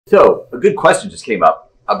So a good question just came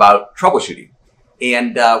up about troubleshooting.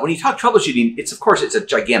 And when you talk troubleshooting, it's a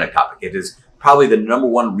gigantic topic. It is probably the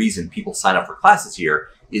 #1 reason people sign up for classes here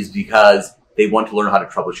is because they want to learn how to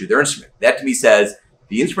troubleshoot their instrument. That to me says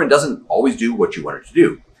the instrument doesn't always do what you want it to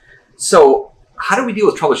do. So how do we deal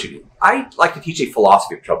with troubleshooting? I like to teach a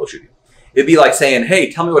philosophy of troubleshooting. It'd be like saying,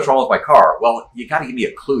 hey, tell me what's wrong with my car. Well, you got to give me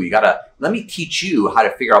a clue. Let me teach you how to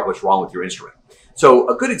figure out what's wrong with your instrument. So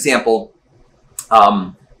a good example,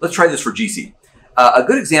 let's try this for GC. A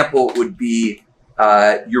good example would be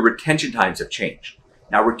your retention times have changed.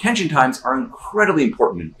 Now, retention times are incredibly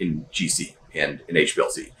important in GC and in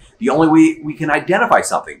HPLC. The only way we can identify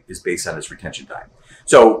something is based on its retention time.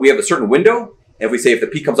 So we have a certain window, and if we say if the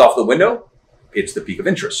peak comes off the window, it's the peak of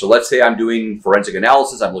interest. So let's say I'm doing forensic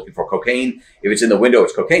analysis, I'm looking for cocaine. If it's in the window,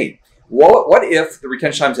 it's cocaine. Well, what if the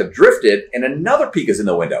retention times have drifted and another peak is in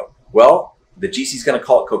the window? Well, the GC is going to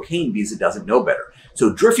call it cocaine because it doesn't know better.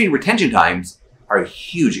 So drifting retention times are a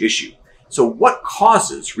huge issue. So what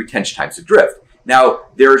causes retention times to drift? Now,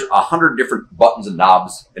 there's 100 different buttons and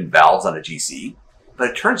knobs and valves on a GC, but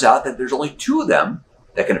it turns out that there's only 2 of them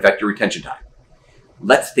that can affect your retention time.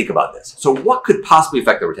 Let's think about this. So what could possibly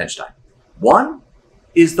affect the retention time? One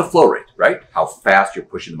is the flow rate, right? How fast you're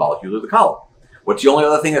pushing the molecule through the column. What's the only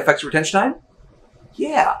other thing that affects retention time?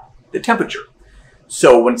 Yeah, the temperature.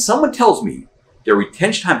 So when someone tells me their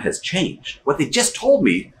retention time has changed, what they just told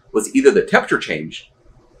me was either the temperature changed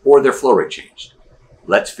or their flow rate changed.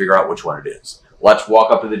 Let's figure out which one it is. Let's walk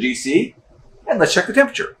up to the GC and let's check the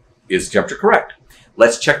temperature. Is the temperature correct?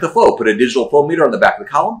 Let's check the flow. Put a digital flow meter on the back of the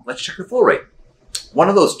column. Let's check the flow rate. One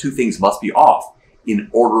of those 2 things must be off in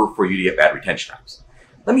order for you to get bad retention times.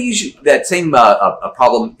 Let me use that same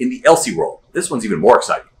problem in the LC world. This one's even more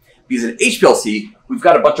exciting because in HPLC, we've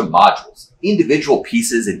got a bunch of modules, individual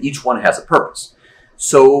pieces, and each one has a purpose.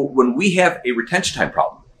 So when we have a retention time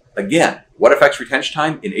problem, again, what affects retention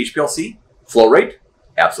time in HPLC? Flow rate,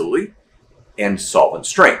 absolutely, and solvent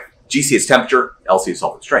strength. GC is temperature, LC is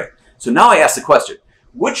solvent strength. So now I ask the question,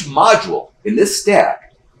 which module in this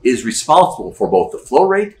stack is responsible for both the flow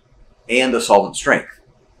rate and the solvent strength?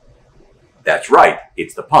 That's right,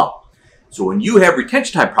 it's the pump. So when you have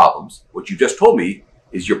retention time problems, what you just told me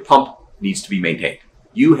is your pump needs to be maintained.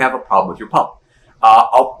 You have a problem with your pump.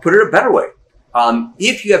 I'll put it a better way.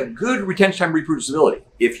 If you have good retention time reproducibility,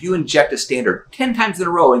 if you inject a standard 10 times in a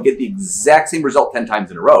row and get the exact same result 10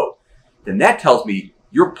 times in a row, then that tells me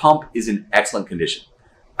your pump is in excellent condition.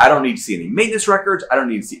 I don't need to see any maintenance records. I don't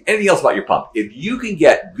need to see anything else about your pump. If you can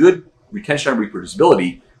get good retention time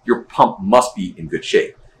reproducibility, your pump must be in good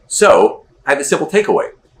shape. So I have a simple takeaway.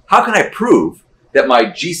 How can I prove that my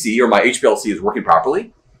GC or my HPLC is working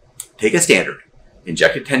properly? Take a standard,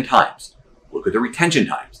 inject it 10 times, look at the retention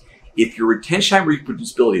times. If your retention time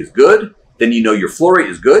reproducibility is good, then you know your flow rate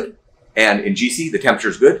is good. And in GC, the temperature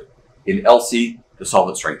is good. In LC, the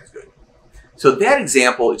solvent strength is good. So that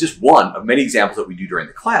example is just one of many examples that we do during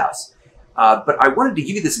the class. But I wanted to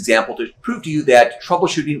give you this example to prove to you that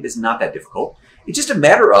troubleshooting is not that difficult. It's just a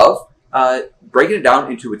matter of breaking it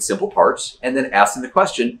down into its simple parts and then asking the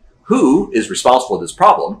question, who is responsible for this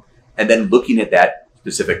problem? And then looking at that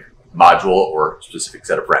specific module or specific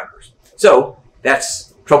set of parameters. So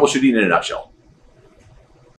that's troubleshooting in a nutshell.